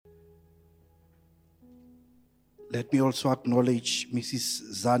Let me also acknowledge Mrs.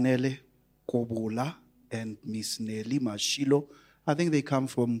 Zanele Kobola and Miss Nelly Mashilo. I think they come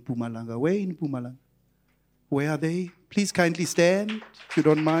from Mpumalanga. Where in Mpumalanga? Where are they? Please kindly stand, if you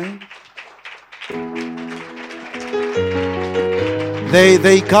don't mind.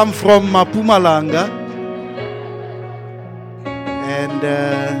 They come from Mpumalanga. And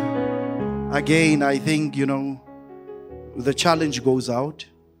again, I think, the challenge goes out.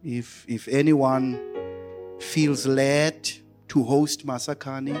 If anyone feels led to host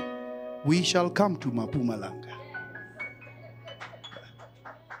Masakhane, we shall come to Mpumalanga.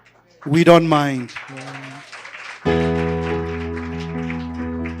 We don't mind.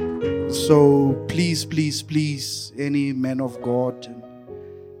 So please, any man of God,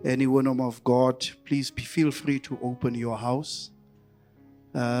 any woman of God, please feel free to open your house.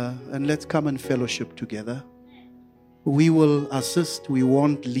 And let's come and fellowship together. We will assist. We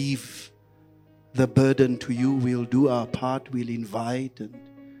won't leave the burden to you. We'll do our part. We'll invite. And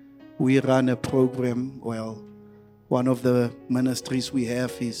we run a program. Well, one of the ministries we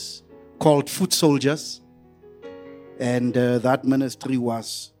have is called Foot Soldiers. And that ministry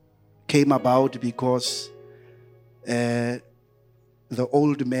came about because the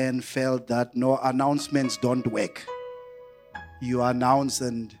old man felt that no announcements don't work. You announce,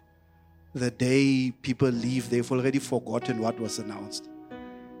 and the day people leave, they've already forgotten what was announced.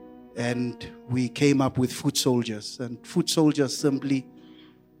 And we came up with Foot Soldiers. And Foot Soldiers simply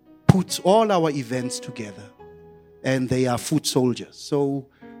puts all our events together. And they are foot soldiers. So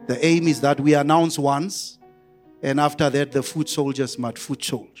the aim is that we announce once, and after that, the foot soldiers must foot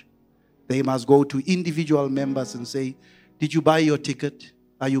soldier. They must go to individual members and say, did you buy your ticket?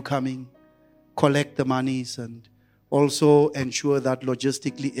 Are you coming? Collect the monies and also ensure that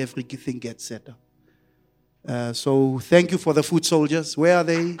logistically everything gets set up. So thank you for the foot soldiers. Where are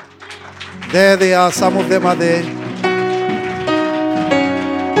they? There they are. Some of them are there.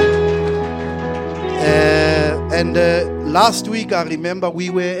 And last week, I remember we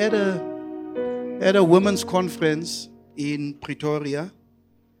were at a women's conference in Pretoria.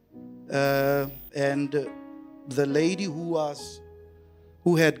 And the lady who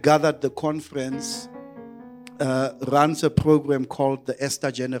had gathered the conference runs a program called the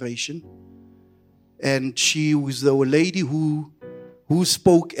Esther Generation. And she was the lady who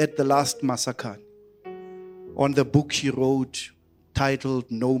spoke at the last Masakhane on the book she wrote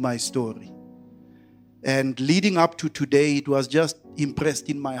titled Know My Story. And leading up to today, it was just impressed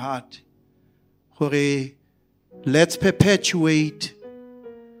in my heart. Let's perpetuate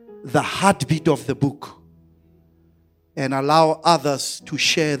the heartbeat of the book and allow others to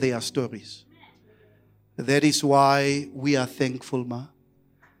share their stories. That is why we are thankful, Ma.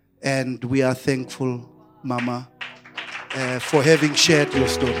 And we are thankful, Mama, for having shared your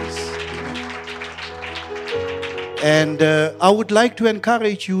stories. And I would like to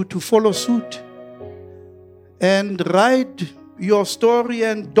encourage you to follow suit and write your story,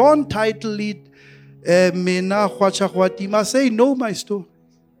 and don't title it Mena Khwacha Khwatima. Say, know my story.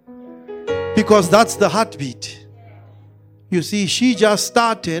 Because that's the heartbeat. You see, she just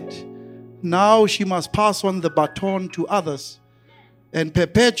started. Now she must pass on the baton to others and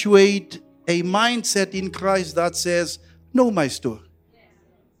perpetuate a mindset in Christ that says, know my story.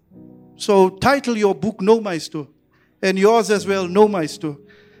 So title your book, Know My Story. And yours as well, Know My Story.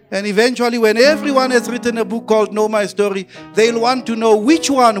 And eventually when everyone has written a book called Know My Story, they'll want to know which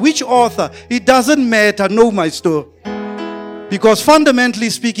author. It doesn't matter, know my story. Because fundamentally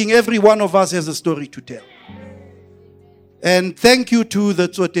speaking, every one of us has a story to tell. And thank you to the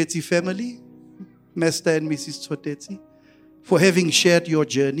Tsotetsi family, Mr. and Mrs. Tsotetsi, for having shared your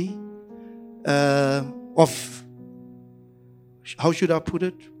journey of, how should I put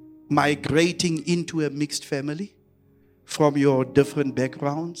it, migrating into a mixed family from your different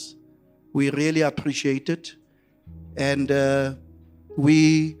backgrounds. We really appreciate it. And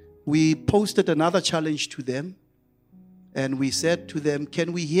we posted another challenge to them. And we said to them,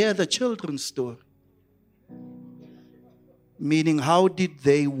 can we hear the children's story? Meaning, how did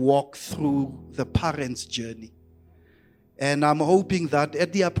they walk through the parents' journey? And I'm hoping that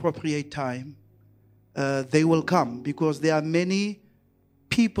at the appropriate time, they will come, because there are many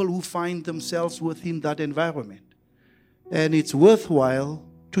people who find themselves within that environment. And it's worthwhile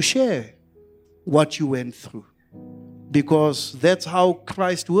to share what you went through, because that's how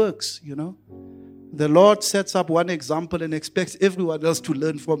Christ works, The Lord sets up one example and expects everyone else to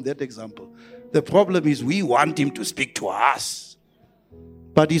learn from that example. The problem is we want him to speak to us.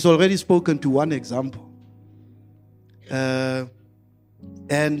 But he's already spoken to one example. Let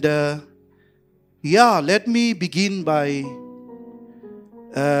me begin by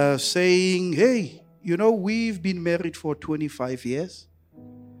saying, hey, we've been married for 25 years.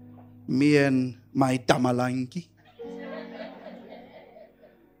 Me and my Tamalanki.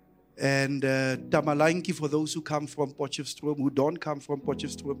 And Tamalanki, for those who come from Potchefstroom, who don't come from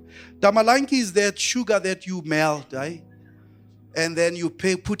Potchefstroom, Tamalanki is that sugar that you melt, right? And then you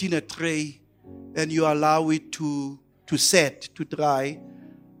put in a tray and you allow it to set, to dry.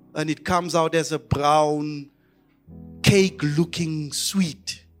 And it comes out as a brown, cake-looking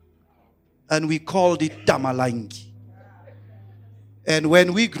sweet. And we called it Tamalanki. And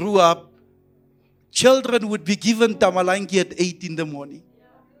when we grew up, children would be given Tamalanki at 8 in the morning.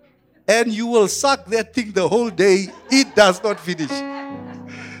 And you will suck that thing the whole day. It does not finish.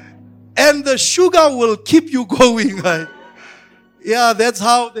 And the sugar will keep you going. Right? Yeah, that's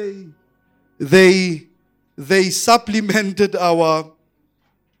how they supplemented our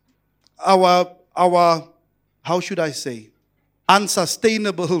how should I say,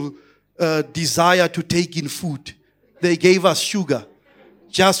 unsustainable desire to take in food. They gave us sugar,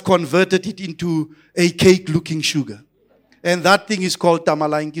 just converted it into a cake-looking sugar. And that thing is called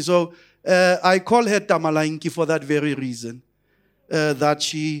Tamalanki. So I call her Tamalanki for that very reason. That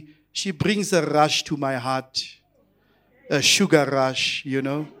she brings a rush to my heart. A sugar rush,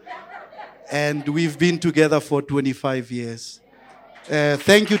 And we've been together for 25 years.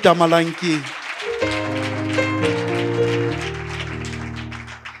 Thank you, Tamalanki.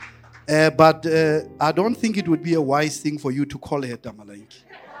 But I don't think it would be a wise thing for you to call her Tamalanki.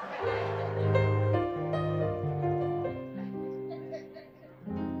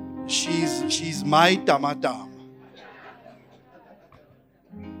 She's my Tamadam.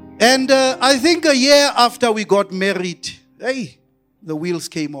 And I think a year after we got married, the wheels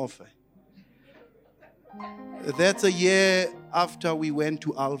came off. That's a year after we went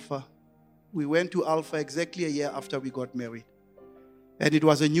to Alpha. We went to Alpha exactly a year after we got married. And it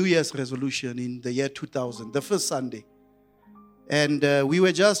was a New Year's resolution in the year 2000, the first Sunday. And we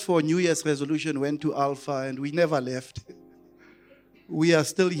were just for New Year's resolution, went to Alpha, and we never left. We are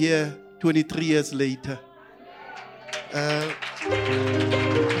still here 23 years later.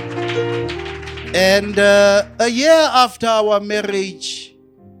 And a year after our marriage,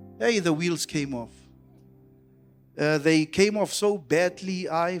 the wheels came off. They came off so badly,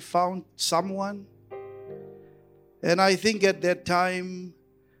 I found someone. And I think at that time,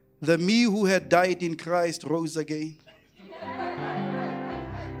 the me who had died in Christ rose again.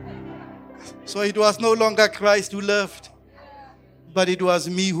 So it was no longer Christ who lived, but it was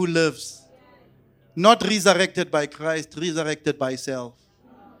me who lives. Not resurrected by Christ, resurrected by self.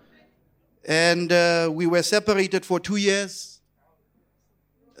 And we were separated for 2 years.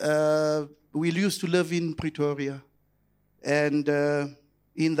 We used to live in Pretoria. And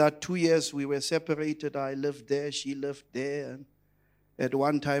in that 2 years, we were separated. I lived there, she lived there. And at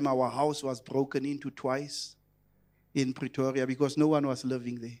one time, our house was broken into twice in Pretoria because no one was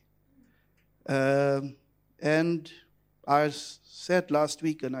living there. And I said last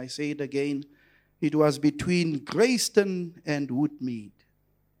week, and I say it again, it was between Greyston and Woodmead.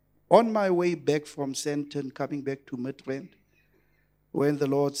 On my way back from Sandton, coming back to Midrand, when the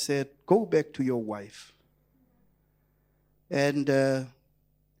Lord said, go back to your wife. And, from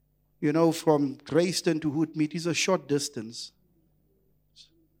Greyston to Woodmead is a short distance.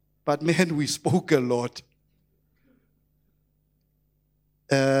 But man, we spoke a lot.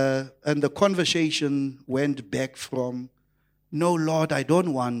 And the conversation went back from, no, Lord, I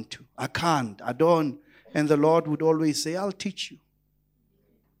don't want to. I can't. I don't. And the Lord would always say, I'll teach you.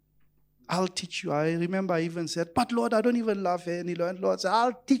 I'll teach you. I remember I even said, but Lord, I don't even love her any longer. And Lord said,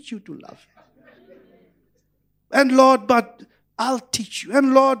 I'll teach you to love her. And Lord, but I'll teach you.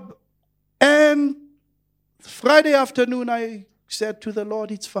 And Lord, and Friday afternoon, I said to the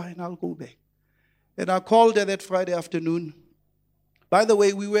Lord, it's fine, I'll go back. And I called her that Friday afternoon. By the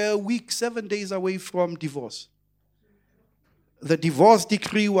way, we were a week, 7 days away from divorce. The divorce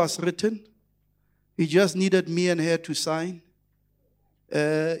decree was written. He just needed me and her to sign.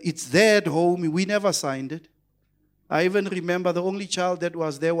 It's there at home. We never signed it. I even remember the only child that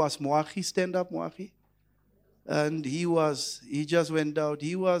was there was Moachi, stand up Moachi. And he just went out.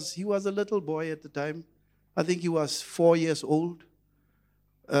 He was a little boy at the time. I think he was 4 years old.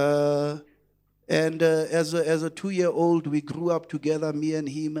 And as a 2-year-old, we grew up together, me and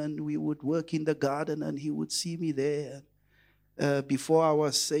him, and we would work in the garden, and he would see me there before I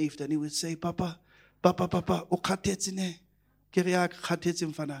was saved, and he would say, Papa, o khatetse ne? Ke re ya khatetse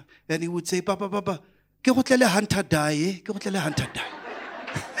mfana. And he would say, Papa, ke go tlele hunter die, ke go tlele hunter die.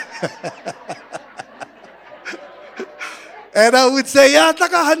 And I would say, yeah,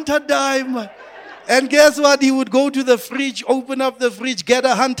 like a hunter die, man. And guess what? He would go to the fridge, open up the fridge, get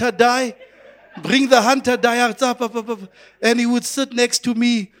a hunter die. Bring the hunter diehards up. And he would sit next to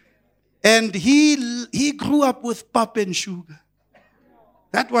me. And he grew up with pap and sugar.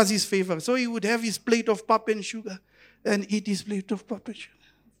 That was his favorite. So he would have his plate of pap and sugar and eat his plate of pap and sugar.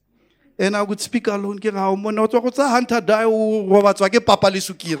 And I would speak alone.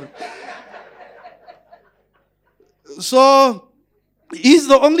 So he's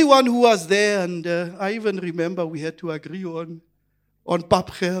the only one who was there. And I even remember we had to agree on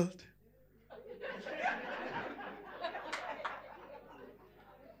pap geld.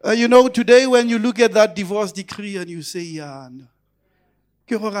 Today when you look at that divorce decree and you say, yeah, no.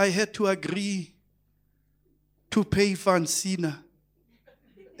 I had to agree to pay Francina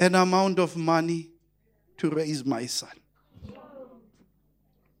an amount of money to raise my son.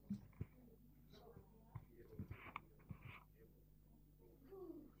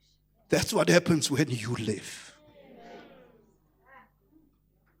 That's what happens when you live.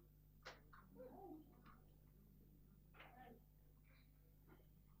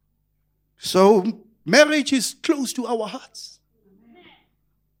 So marriage is close to our hearts.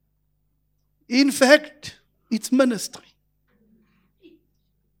 In fact, it's ministry.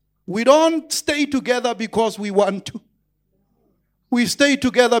 We don't stay together because we want to. We stay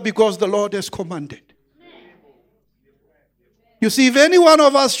together because the Lord has commanded. You see, if any one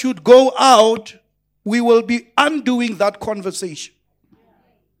of us should go out, we will be undoing that conversation.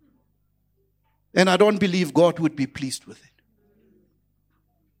 And I don't believe God would be pleased with it.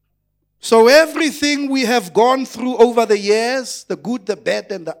 So everything we have gone through over the years, the good, the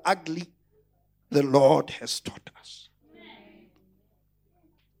bad, and the ugly, the Lord has taught us.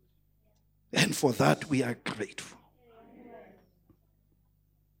 And for that we are grateful.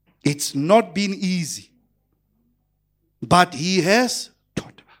 It's not been easy, but He has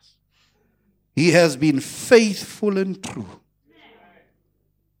taught us. He has been faithful and true.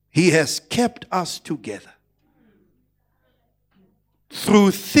 He has kept us together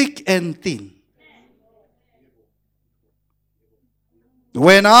through thick and thin.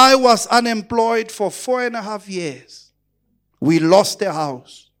 When I was unemployed for 4.5 years, we lost a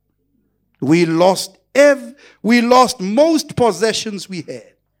house. We lost most possessions we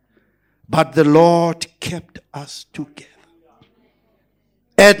had. But the Lord kept us together.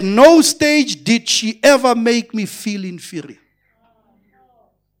 At no stage did she ever make me feel inferior.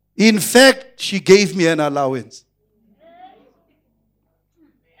 In fact, she gave me an allowance.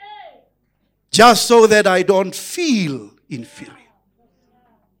 Just so that I don't feel inferior.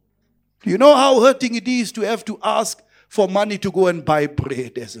 You know how hurting it is to have to ask for money to go and buy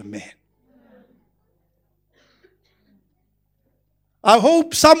bread as a man? I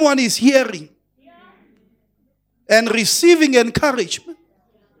hope someone is hearing and receiving encouragement.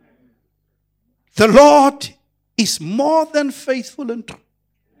 The Lord is more than faithful and true.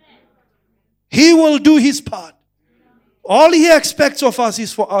 He will do His part. All He expects of us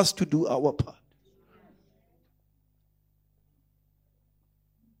is for us to do our part.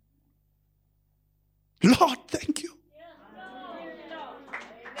 Lord, thank you.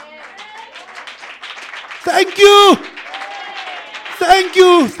 Thank you. Thank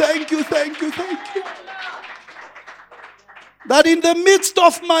you, thank you, thank you, thank you. That in the midst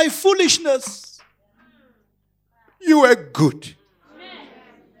of my foolishness, you are good.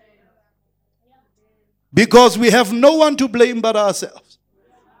 Because we have no one to blame but ourselves.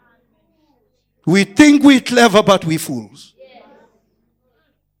 We think we're clever, but we're fools.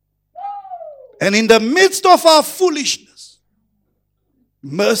 And in the midst of our foolishness,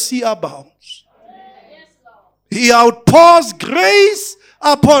 mercy abounds. He outpours grace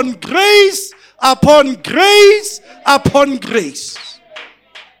upon grace upon grace upon grace.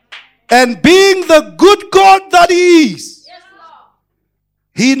 And being the good God that He is,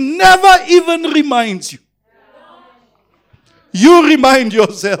 He never even reminds you. You remind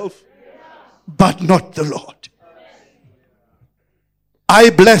yourself, but not the Lord.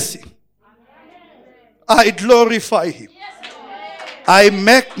 I bless Him. I glorify Him. I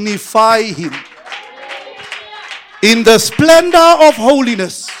magnify Him. In the splendor of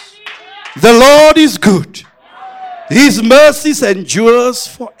holiness, the Lord is good. His mercies endures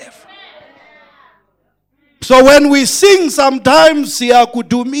forever. So when we sing sometimes,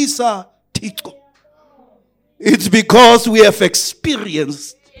 Siyakudumisa Thixo, it's because we have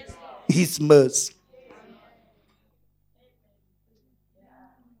experienced His mercy.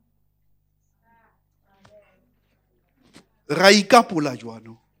 Raikapula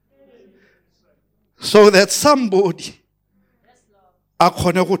juano. So that somebody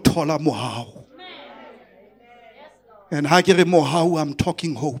akhone go thola mohau. And hagere mohau, I'm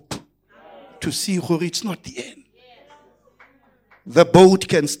talking hope. To see where it's not the end. The boat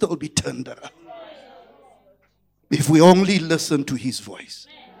can still be turned around. If we only listen to his voice.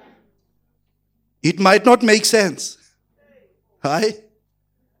 It might not make sense. Right?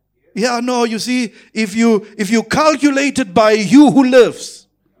 Yeah, no, you see, if you calculate it by you who lives,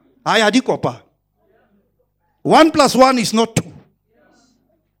 1 plus 1 is not 2.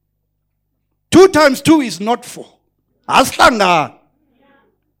 2 times 2 is not 4. Aslanga.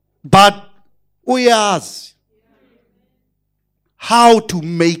 But uyazi how to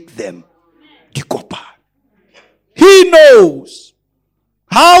make them dikopa. He knows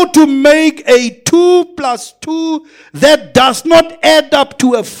how to make a 2 plus 2 that does not add up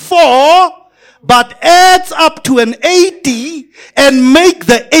to a 4, but adds up to an 80 and make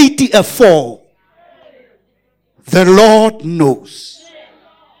the 80 a 4. The Lord knows.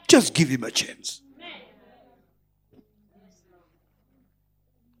 Just give him a chance.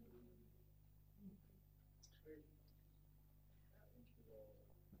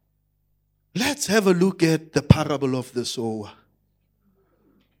 Let's have a look at the parable of the sower.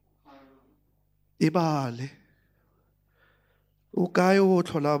 Ibale. Ukayo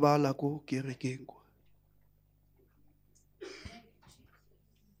tholabala ko kerekeng.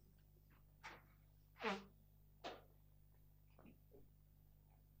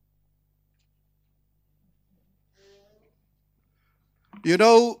 You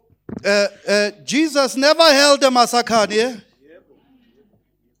know, Jesus never held a Masakhane.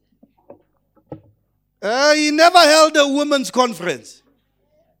 He never held a women's conference.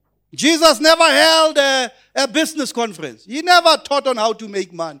 Jesus never held a business conference. He never taught on how to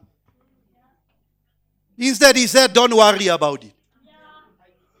make money. Instead, he said, don't worry about it.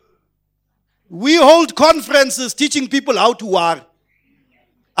 We hold conferences teaching people how to worry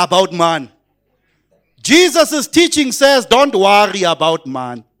about money. Jesus' teaching says, don't worry about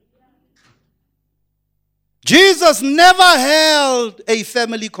man. Jesus never held a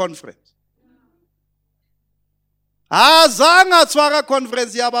family conference. Azanga tswara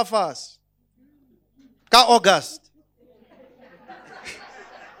conference yabafasi ka August.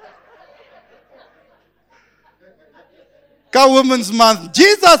 Ka Women's Month.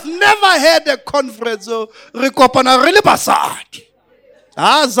 Jesus never had a conference so rekopana really basadi.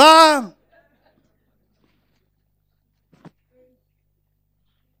 Azang.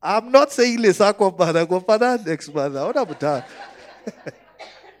 I'm not saying lesako bana go pada next month. What about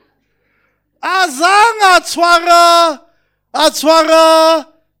Azang atswara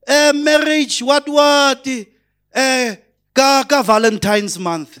marriage what ka Valentine's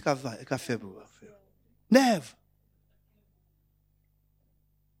month ka February. Never.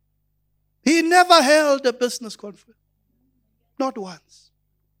 He never held a business conference. Not once.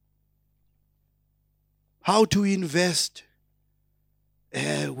 How to invest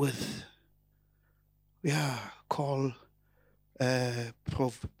with call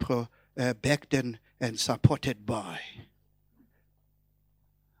backed and supported by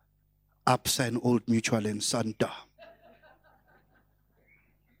APSA and Old Mutual and Santa.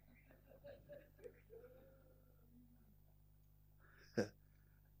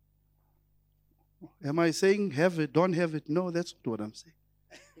 Am I saying have it, don't have it? No, that's not what I'm saying.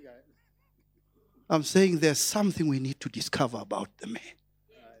 I'm saying there's something we need to discover about the man.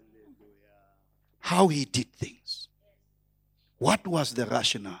 How he did things. What was the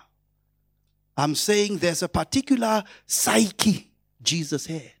rationale? I'm saying there's a particular psyche Jesus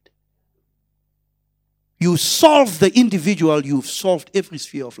had. You solve the individual, you've solved every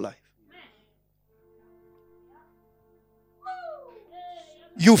sphere of life.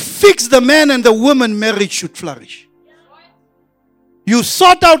 You fix the man and the woman, marriage should flourish. You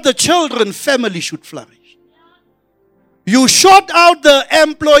sort out the children, family should flourish. You sort out the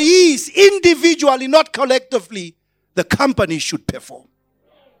employees individually, not collectively, the company should perform.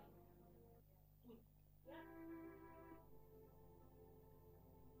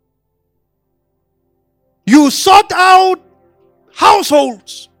 You sort out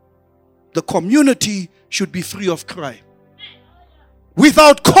households, the community should be free of crime.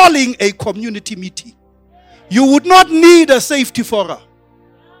 Without calling a community meeting. You would not need a safety forum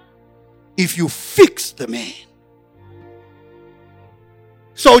if you fix the man.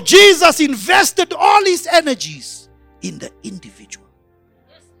 So Jesus invested all his energies in the individual.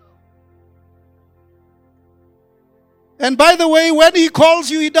 And by the way, when he calls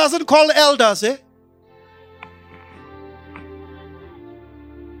you, he doesn't call elders,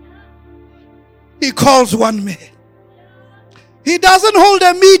 He calls one man. He doesn't hold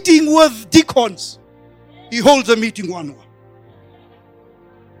a meeting with deacons. He holds a meeting one-on-one.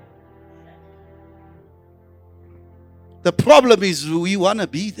 The problem is we want to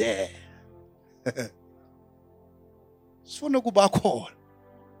be there.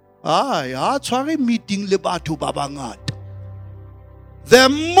 meeting le batho ba bangata. The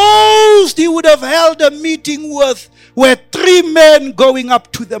most he would have held a meeting with were 3 men going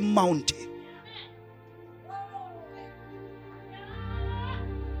up to the mountain.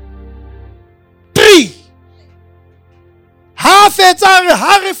 Ha fetsa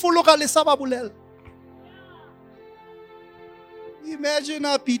ha re fologa le sa ba bolella. Imagine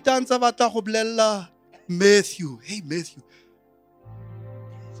a Peter ntse batla go bolella Matthew. Hey Matthew.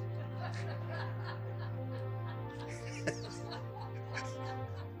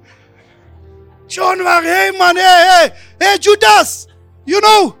 John var, hey man, hey Judas. You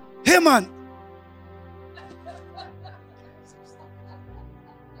know, hey man.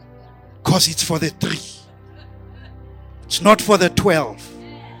 Because it's for the 3. It's not for the 12.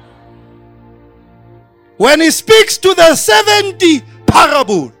 When he speaks to the 70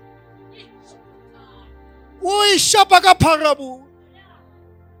 parable, oh, shapaka parable.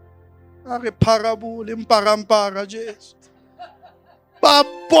 Are parable imparampara Jesus. Ba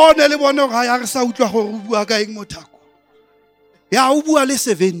bone le bone ga ya re sa utlwa gore o bua ka eng mothako. Ya o bua le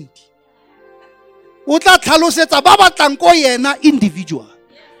 70. O tla tlhalosetsa ba batlang ko yena individual.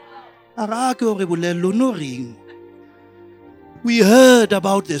 Ara ke re bolello no ring. We heard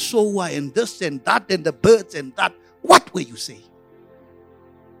about the sower and this and that and the birds and that. What were you saying?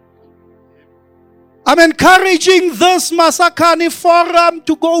 I'm encouraging this Masakhane forum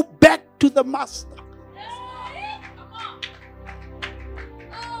to go back to the Master.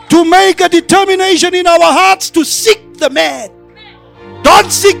 To make a determination in our hearts to seek the man.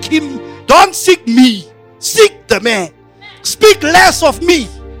 Don't seek him. Don't seek me. Seek the man. Speak less of me.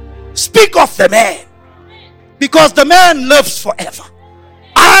 Speak of the man. Because the man lives forever.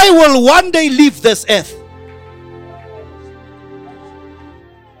 I will one day leave this earth.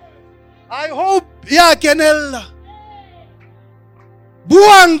 I hope ya kenella.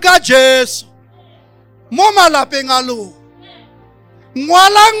 Buang ka Jesu. Mo malapeng a lona.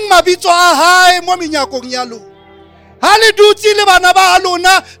 Ngwalang mabitso a hae mo menyakong ya lona. Ha le dutse le bana ba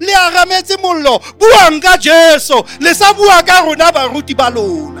lona le arametse mollo. Buang ka Jesu. Le sa bua ka rona baruti ba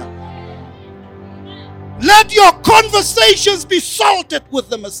lona. Let your conversations be salted with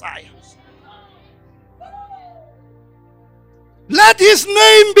the Messiah. Let his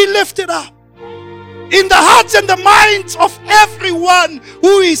name be lifted up in the hearts and the minds of everyone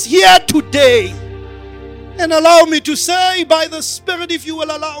who is here today. And allow me to say by the Spirit, if you will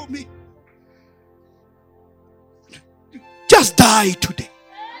allow me, just die today.